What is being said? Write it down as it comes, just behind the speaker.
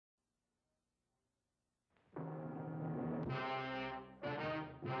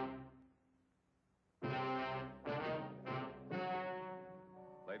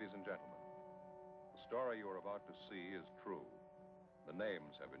story you are about to see is true. The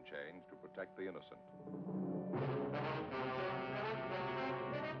names have been changed to protect the innocent.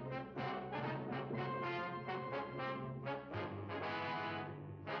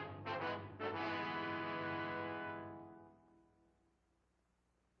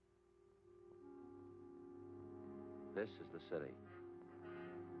 This is the city.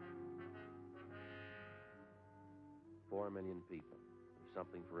 4 million people. There's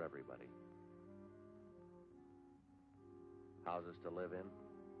something for everybody. Houses to live in.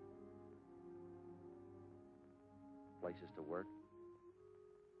 Places to work.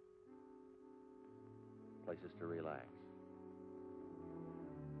 Places to relax.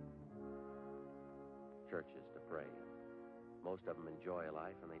 Churches to pray in. Most of them enjoy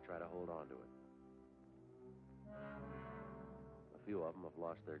life and they try to hold on to it. A few of them have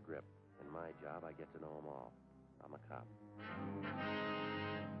lost their grip. In my job, I get to know them all. I'm a cop.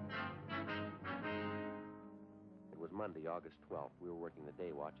 It was Monday, August 12th. We were working the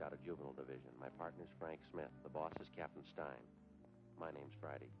day watch out of Juvenile Division. My partner's Frank Smith. The boss is Captain Stein. My name's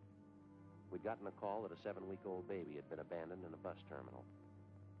Friday. We'd gotten a call that a 7-week-old baby had been abandoned in a bus terminal.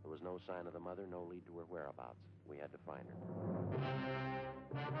 There was no sign of the mother, no lead to her whereabouts. We had to find her.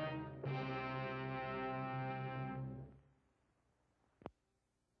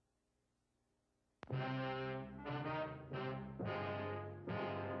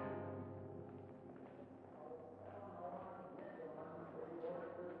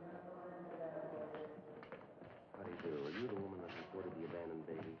 Are you the woman that reported the abandoned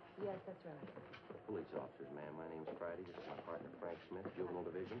baby? Yes, that's right. Police officers, ma'am. My name's Friday. This is my partner, Frank Smith, Juvenile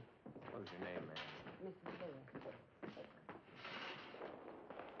Division. What was your name, ma'am? Mrs. Lewis.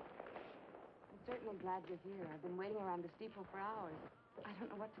 I'm certainly glad you're here. I've been waiting around this depot for hours. I don't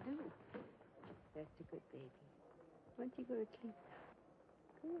know what to do. That's a good baby. Why don't you go to sleep now?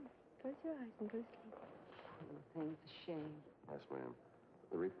 Come on. Close your eyes and go to sleep. Oh, thing's a shame. Yes, ma'am.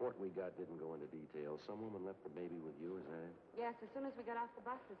 The report we got didn't go into detail. Some woman left the baby with you, is that it? Yes, as soon as we got off the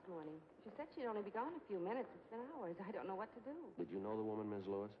bus this morning. She said she'd only be gone a few minutes. It's been hours. I don't know what to do. Did you know the woman,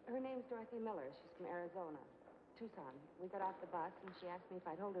 Ms. Lewis? Her name's Dorothy Miller. She's from Arizona. Tucson. We got off the bus, and she asked me if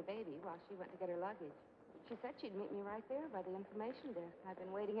I'd hold her baby while she went to get her luggage. She said she'd meet me right there by the information desk. I've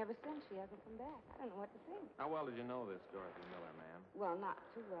been waiting ever since. She hasn't come back. I don't know what to think. How well did you know this Dorothy Miller, ma'am? Well, not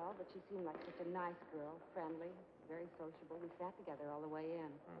too well, but she seemed like such a nice girl, friendly, very sociable. We sat together all the way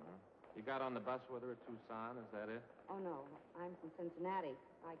in. Mm-hmm. You got on the bus with her at Tucson, is that it? Oh, no. I'm from Cincinnati.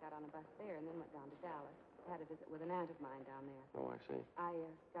 I got on a bus there and then went down to Dallas. I had a visit with an aunt of mine down there. Oh, I see. I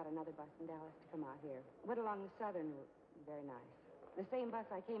got another bus in Dallas to come out here. Went along the southern route. Very nice. The same bus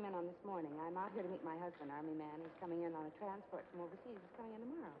I came in on this morning. I'm out here to meet my husband, Army man. He's coming in on a transport from overseas. He's coming in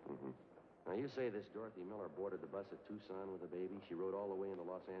tomorrow. Mm-hmm. Now, you say this Dorothy Miller boarded the bus at Tucson with the baby. She rode all the way into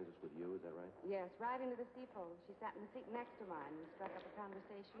Los Angeles with you, is that right? Yes, right into this depot. She sat in the seat next to mine. We struck up a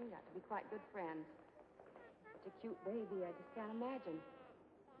conversation. Got to be quite good friends. Such a cute baby. I just can't imagine.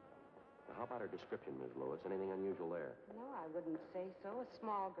 Now, how about her description, Ms. Lewis? Anything unusual there? No, I wouldn't say so. A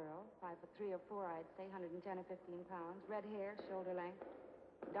small girl, 5'3" or 4", I'd say, 110 or 15 pounds. Red hair, shoulder length,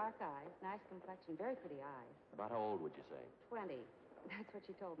 dark eyes, nice complexion, very pretty eyes. About how old would you say? 20. That's what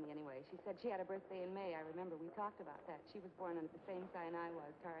she told me anyway. She said she had a birthday in May. I remember we talked about that. She was born under the same sign I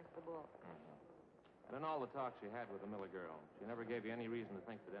was, Taurus the Bull. Mm-hmm. And in all the talk she had with the Miller girl, she never gave you any reason to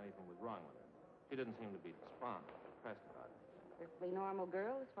think that anything was wrong with her. She didn't seem to be despondent or depressed about it. Perfectly normal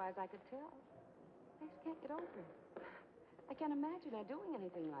girl, as far as I could tell. I just can't get over it. I can't imagine her doing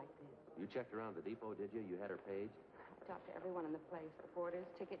anything like this. You checked around the depot, did you? You had her paged? I talked to everyone in the place. The porters,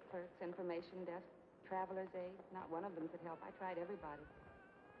 ticket clerks, information desk, traveler's aid. Not one of them could help. I tried everybody.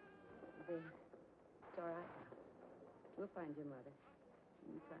 There. It's all right now. We'll find your mother.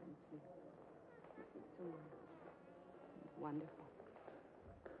 You try and sleep. You sleep somewhere. He's wonderful.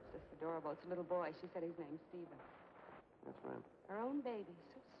 It's just adorable. It's a little boy. She said his name's Stephen. Yes, ma'am. Her own baby,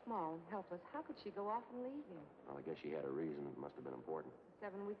 so small and helpless. How could she go off and leave him? Well, I guess she had a reason. It must have been important. A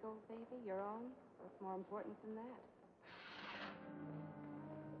 7-week-old baby, your own? What's more important than that?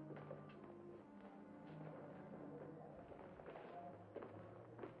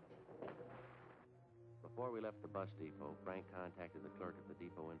 Before we left the bus depot, Frank contacted the clerk at the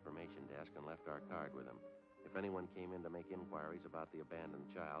depot information desk and left our card with him. If anyone came in to make inquiries about the abandoned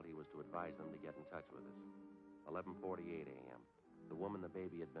child, he was to advise them to get in touch with us. 11:48 a.m. The woman the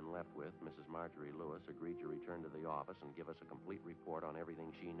baby had been left with, Mrs. Marjorie Lewis, agreed to return to the office and give us a complete report on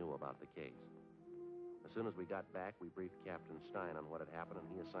everything she knew about the case. As soon as we got back, we briefed Captain Stein on what had happened, and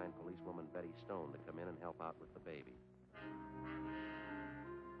he assigned policewoman Betty Stone to come in and help out with the baby.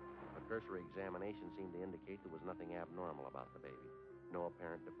 A cursory examination seemed to indicate there was nothing abnormal about the baby, no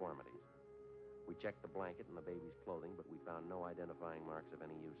apparent deformities. We checked the blanket and the baby's clothing, but we found no identifying marks of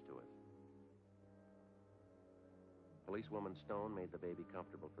any use to us. Policewoman Stone made the baby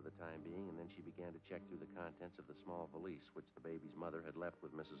comfortable for the time being, and then she began to check through the contents of the small valise which the baby's mother had left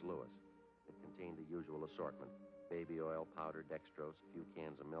with Mrs. Lewis. It contained the usual assortment: baby oil, powder, dextrose, a few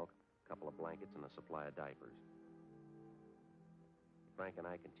cans of milk, a couple of blankets, and a supply of diapers. Frank and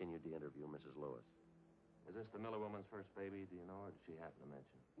I continued to interview Mrs. Lewis. Is this the Miller woman's first baby, do you know, or did she happen to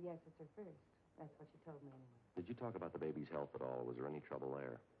mention? Yes, it's her first. That's what she told me anyway. Did you talk about the baby's health at all? Was there any trouble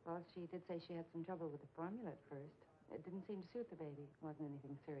there? Well, she did say she had some trouble with the formula at first. It didn't seem to suit the baby. It wasn't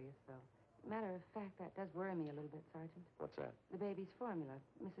anything serious, though. Matter of fact, that does worry me a little bit, Sergeant. What's that? The baby's formula.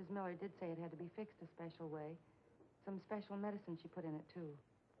 Mrs. Miller did say it had to be fixed a special way. Some special medicine she put in it, too.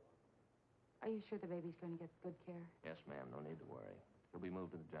 Are you sure the baby's going to get good care? Yes, ma'am. No need to worry. He'll be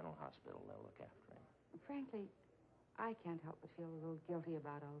moved to the general hospital. They'll look after him. Frankly, I can't help but feel a little guilty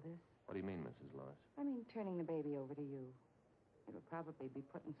about all this. What do you mean, Mrs. Lewis? I mean, turning the baby over to you. It'll probably be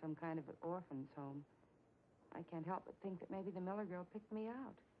put in some kind of an orphan's home. I can't help but think that maybe the Miller girl picked me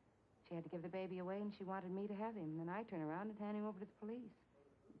out. She had to give the baby away, and she wanted me to have him. Then I turn around and hand him over to the police.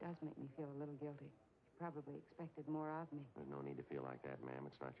 It does make me feel a little guilty. She probably expected more of me. There's no need to feel like that, ma'am.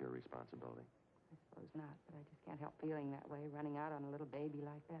 It's not your responsibility. I suppose not, but I just can't help feeling that way, running out on a little baby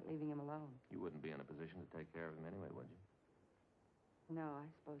like that, leaving him alone. You wouldn't be in a position to take care of him anyway, would you? No, I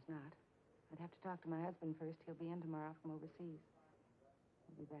suppose not. I'd have to talk to my husband first. He'll be in tomorrow from overseas.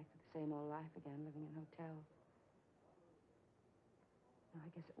 He'll be back to the same old life again, living in hotels. No,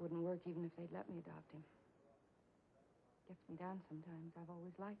 I guess it wouldn't work even if they'd let me adopt him. It gets me down sometimes. I've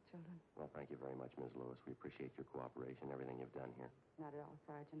always liked children. Well, thank you very much, Ms. Lewis. We appreciate your cooperation, everything you've done here. Not at all,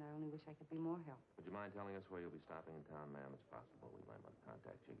 Sergeant. I only wish I could be more help. Would you mind telling us where you'll be stopping in town, ma'am? It's possible we might want to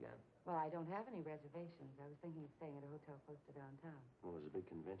contact you again. Well, I don't have any reservations. I was thinking of staying at a hotel close to downtown. Well, there's a big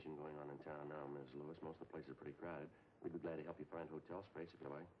convention going on in town now, Ms. Lewis. Most of the place is pretty crowded. We'd be glad to help you find hotel space if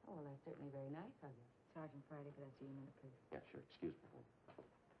you like. Oh, well, that's certainly very nice of you. Sergeant Friday, could I see you a minute, please? Yeah, sure. Excuse me.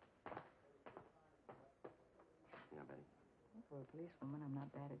 Yeah, Betty? Well, for a policewoman, I'm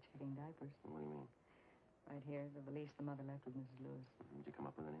not bad at checking diapers. What do you mean? Right here, the valise the mother left with Mrs. Lewis. Did you come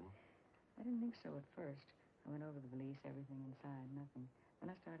up with anything? I didn't think so at first. I went over the valise, everything inside, nothing.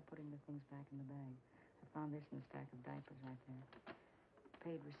 Then I started putting the things back in the bag. I found this in the stack of diapers right there.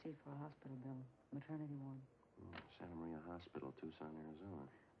 Paid receipt for a hospital bill. Maternity ward. Santa Maria Hospital, Tucson, Arizona.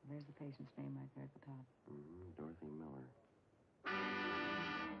 There's the patient's name right there at the top. Dorothy Miller.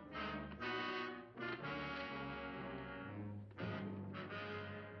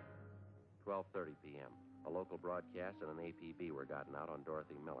 12:30 p.m. A local broadcast and an APB were gotten out on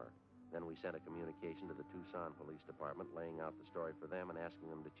Dorothy Miller. Then we sent a communication to the Tucson Police Department laying out the story for them and asking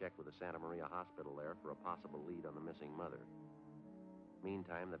them to check with the Santa Maria Hospital there for a possible lead on the missing mother.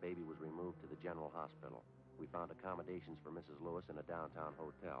 Meantime, the baby was removed to the General Hospital. We found accommodations for Mrs. Lewis in a downtown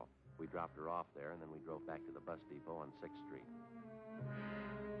hotel. We dropped her off there, and then we drove back to the bus depot on 6th Street.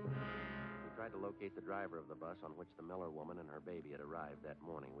 We tried to locate the driver of the bus on which the Miller woman and her baby had arrived that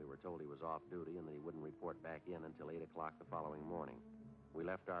morning. We were told he was off duty and that he wouldn't report back in until 8 o'clock the following morning. We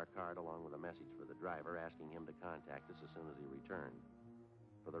left our card along with a message for the driver, asking him to contact us as soon as he returned.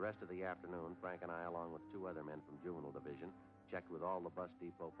 For the rest of the afternoon, Frank and I, along with 2 other men from Juvenile Division, checked with all the bus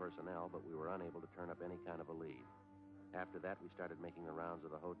depot personnel, but we were unable to turn up any kind of a lead. After that, we started making the rounds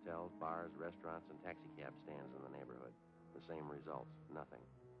of the hotels, bars, restaurants, and taxicab stands in the neighborhood. The same results, nothing.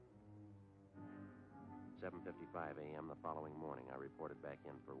 7:55 a.m. the following morning, I reported back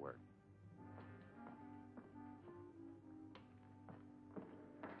in for work.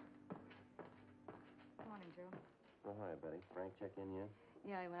 Good morning, Joe. Oh, hi, Betty. Frank check in yet?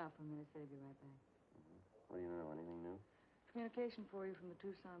 Yeah, he went out for a minute. Said he'd be right back. What do you know? Anything new? Communication for you from the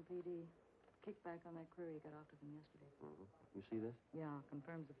Tucson PD. Kickback on that query he got off to them yesterday. You see this? Yeah,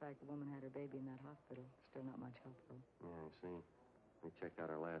 confirms the fact the woman had her baby in that hospital. Still not much help, though. Yeah, I see. We checked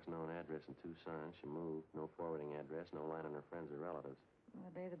out her last known address in Tucson. She moved. No forwarding address, no line on her friends or relatives. Well,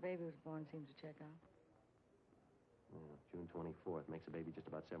 the day the baby was born seems to check out. Yeah, June 24th. Makes the baby just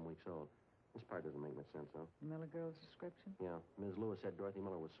about 7 weeks old. This part doesn't make much sense, though. The Miller girl's description? Yeah. Ms. Lewis said Dorothy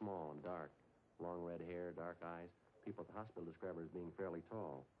Miller was small and dark. Long red hair, dark eyes. People at the hospital describe her as being fairly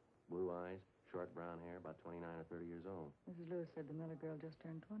tall. Blue eyes, short brown hair, about 29 or 30 years old. Mrs. Lewis said the Miller girl just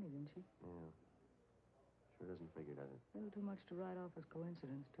turned 20, didn't she? Yeah. Sure doesn't figure, does it? A little too much to write off as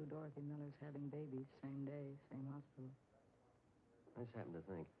coincidence. 2 Dorothy Millers having babies, same day, same hospital. I just happen to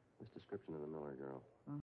think, this description of the Miller girl,